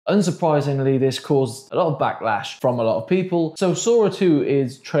Unsurprisingly, this caused a lot of backlash from a lot of people. So Sora 2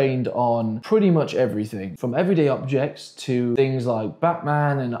 is trained on pretty much everything, from everyday objects to things like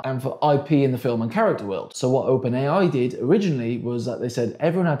Batman and for IP in the film and character world. So what OpenAI did originally was that they said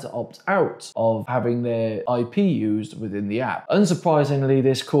everyone had to opt out of having their IP used within the app. Unsurprisingly,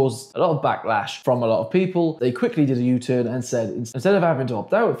 this caused a lot of backlash from a lot of people. They quickly did a U-turn and said instead of having to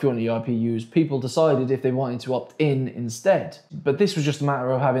opt out if you want your IP used, people decided if they wanted to opt in instead. But this was just a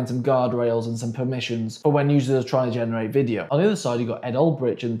matter of having some guardrails and some permissions for when users are trying to generate video. On the other side, you've got Ed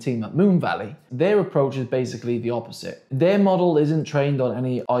Olbrich and the team at Moon Valley. Their approach is basically the opposite. Their model isn't trained on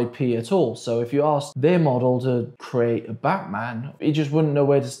any IP at all. So if you ask their model to create a Batman, it just wouldn't know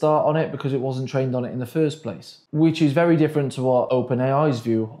where to start on it because it wasn't trained on it in the first place, which is very different to what OpenAI's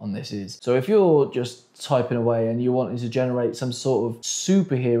view on this is. So if you're just typing away and you wanted to generate some sort of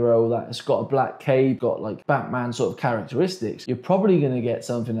superhero that's got a black cape, got like Batman sort of characteristics, you're probably going to get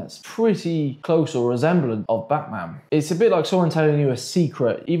something that's pretty close or resemblant of Batman. It's a bit like someone telling you a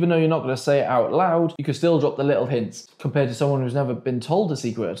secret. Even though you're not going to say it out loud, you can still drop the little hints. Compared to someone who's never been told a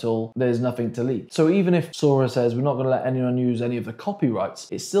secret at all, there's nothing to leak. So even if Sora says we're not going to let anyone use any of the copyrights,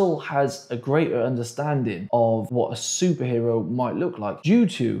 it still has a greater understanding of what a superhero might look like due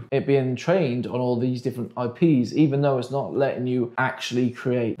to it being trained on all these different IPs, even though it's not letting you actually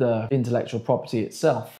create the intellectual property itself.